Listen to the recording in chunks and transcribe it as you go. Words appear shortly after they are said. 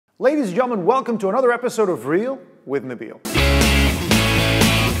Ladies and gentlemen, welcome to another episode of Real with Nabil.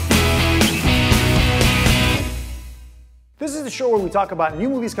 This is the show where we talk about new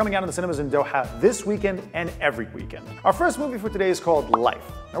movies coming out in the cinemas in Doha this weekend and every weekend. Our first movie for today is called Life.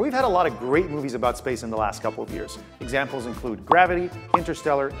 Now, we've had a lot of great movies about space in the last couple of years. Examples include Gravity,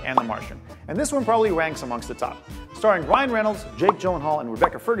 Interstellar, and The Martian. And this one probably ranks amongst the top. Starring Ryan Reynolds, Jake Gyllenhaal, and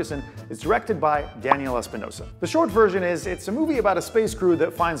Rebecca Ferguson, it's directed by Daniel Espinosa. The short version is, it's a movie about a space crew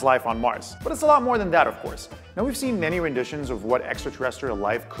that finds life on Mars. But it's a lot more than that, of course. Now, we've seen many renditions of what extraterrestrial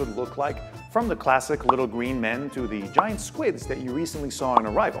life could look like, from the classic little green men to the giant squids that you recently saw in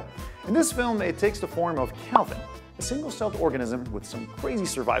Arrival. In this film, it takes the form of Calvin, a single-celled organism with some crazy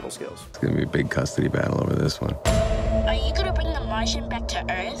survival skills. It's gonna be a big custody battle over this one. Are you gonna bring the Martian back to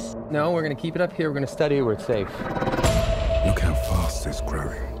Earth? No, we're gonna keep it up here. We're gonna study it where it's safe. Look how fast it's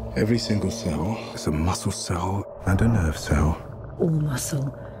growing. Every single cell is a muscle cell and a nerve cell. All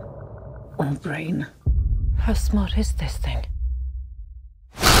muscle, all brain. How smart is this thing?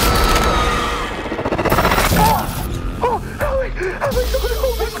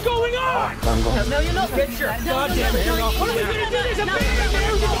 What's going on? No, you're not, Richard. God damn it. What are we gonna do? There's a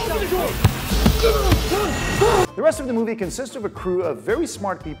baby! Open the door! The rest of the movie consists of a crew of very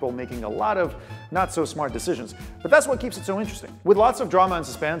smart people making a lot of not so smart decisions. But that's what keeps it so interesting. With lots of drama and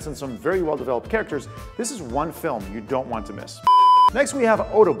suspense and some very well-developed characters, this is one film you don't want to miss. Next, we have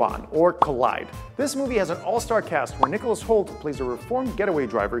Autobahn, or Collide. This movie has an all-star cast where Nicholas Hoult plays a reformed getaway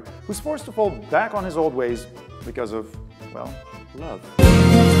driver who's forced to fall back on his old ways because of, well, love.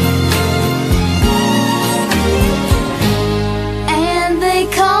 And they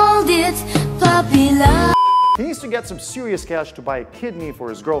called it puppy love. He needs to get some serious cash to buy a kidney for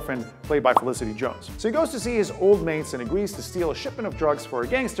his girlfriend, played by Felicity Jones. So he goes to see his old mates and agrees to steal a shipment of drugs for a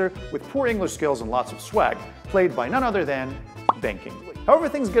gangster with poor English skills and lots of swag, played by none other than Jenkins. However,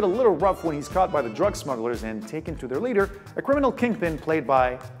 things get a little rough when he's caught by the drug smugglers and taken to their leader, a criminal kingpin played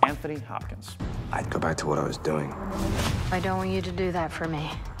by Anthony Hopkins. I'd go back to what I was doing. I don't want you to do that for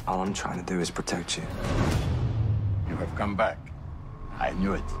me. All I'm trying to do is protect you. You have come back. I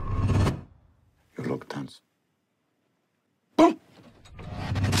knew it. You look tense. Boom!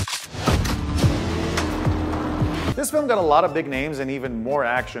 This film got a lot of big names and even more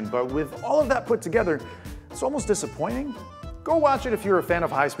action, but with all of that put together, it's almost disappointing. Go watch it if you're a fan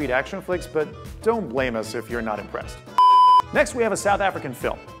of high-speed action flicks, but don't blame us if you're not impressed. Next, we have a South African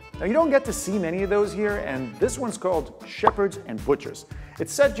film. Now, you don't get to see many of those here, and this one's called Shepherds and Butchers.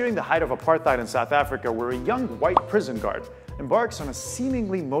 It's set during the height of apartheid in South Africa, where a young white prison guard embarks on a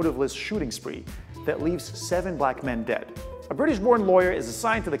seemingly motiveless shooting spree that leaves 7 black men dead. A British-born lawyer is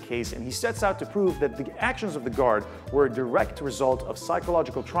assigned to the case, and he sets out to prove that the actions of the guard were a direct result of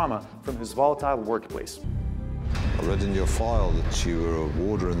psychological trauma from his volatile workplace. I read in your file that you were a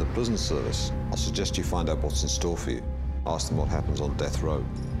warder in the prison service. I'll suggest you find out what's in store for you. Ask them what happens on death row.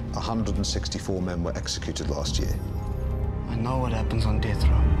 164 men were executed last year. I know what happens on death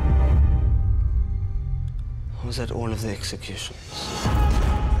row. I was at all of the executions.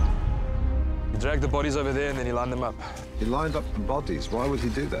 He dragged the bodies over there and then he lined them up. He lined up the bodies. Why would he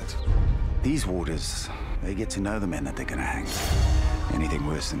do that? These warders, they get to know the men that they're gonna hang. Anything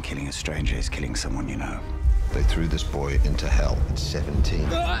worse than killing a stranger is killing someone you know. They threw this boy into hell at 17.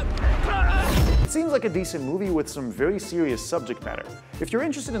 It seems like a decent movie with some very serious subject matter. If you're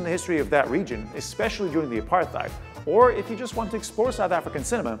interested in the history of that region, especially during the apartheid, or if you just want to explore South African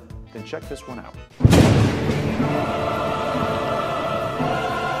cinema, then check this one out.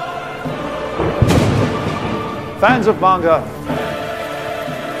 Fans of manga,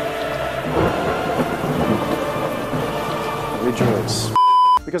 rejoice.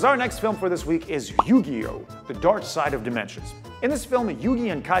 Because our next film for this week is Yu-Gi-Oh! The Dark Side of Dimensions. In this film,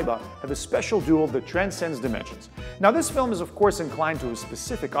 Yugi and Kaiba have a special duel that transcends dimensions. Now, this film is of course inclined to a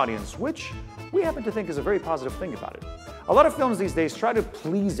specific audience, which we happen to think is a very positive thing about it. A lot of films these days try to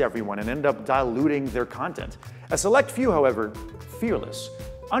please everyone and end up diluting their content. A select few, however, fearless,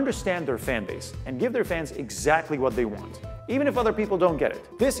 understand their fan base and give their fans exactly what they want, even if other people don't get it.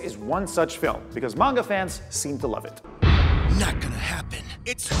 This is one such film, because manga fans seem to love it. Not gonna happen.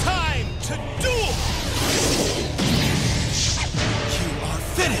 It's time to duel! You are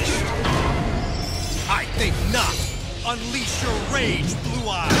finished! I think not. Unleash your rage, Blue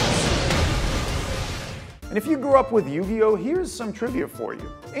Eyes! And if you grew up with Yu-Gi-Oh!, here's some trivia for you.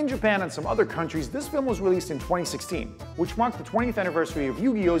 In Japan and some other countries, this film was released in 2016, which marked the 20th anniversary of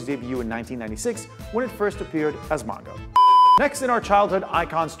Yu-Gi-Oh!'s debut in 1996, when it first appeared as manga. Next in our childhood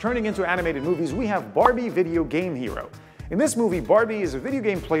icons turning into animated movies, we have Barbie Video Game Hero. In this movie, Barbie is a video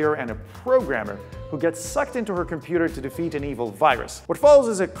game player and a programmer who gets sucked into her computer to defeat an evil virus. What follows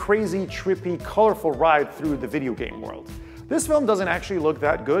is a crazy, trippy, colorful ride through the video game world. This film doesn't actually look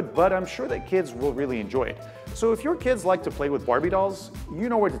that good, but I'm sure that kids will really enjoy it. So if your kids like to play with Barbie dolls, you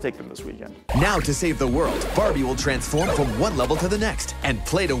know where to take them this weekend. Now to save the world, Barbie will transform from one level to the next and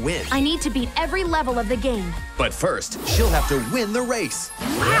play to win. I need to beat every level of the game. But first, she'll have to win the race.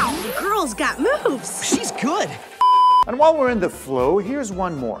 Wow, the girl's got moves. She's good. And while we're in the flow, here's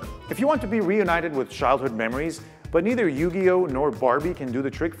one more. If you want to be reunited with childhood memories, but neither Yu-Gi-Oh! Nor Barbie can do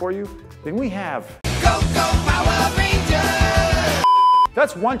the trick for you, then we have Go, go, Power Rangers!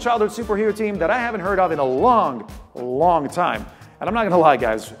 That's one childhood superhero team that I haven't heard of in a long time. And I'm not gonna lie,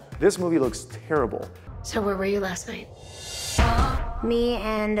 guys, this movie looks terrible. So where were you last night? Me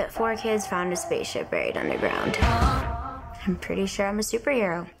and 4 kids found a spaceship buried underground. I'm pretty sure I'm a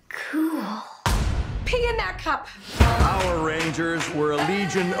superhero. Cool. Pee in that cup. Power Rangers were a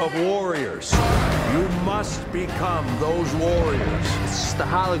legion of warriors. You must become those warriors. It's just a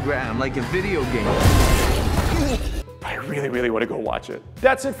hologram, like a video game. I really want to go watch it.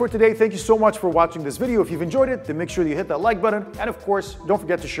 That's it for today. Thank you so much for watching this video. If you've enjoyed it, then make sure you hit that like button. And of course, don't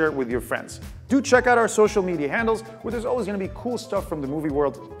forget to share it with your friends. Do check out our social media handles, where there's always going to be cool stuff from the movie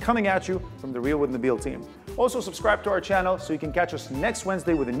world coming at you from the Real with Nabil team. Also, subscribe to our channel so you can catch us next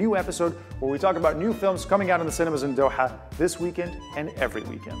Wednesday with a new episode where we talk about new films coming out in the cinemas in Doha this weekend and every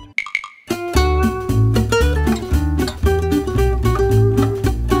weekend.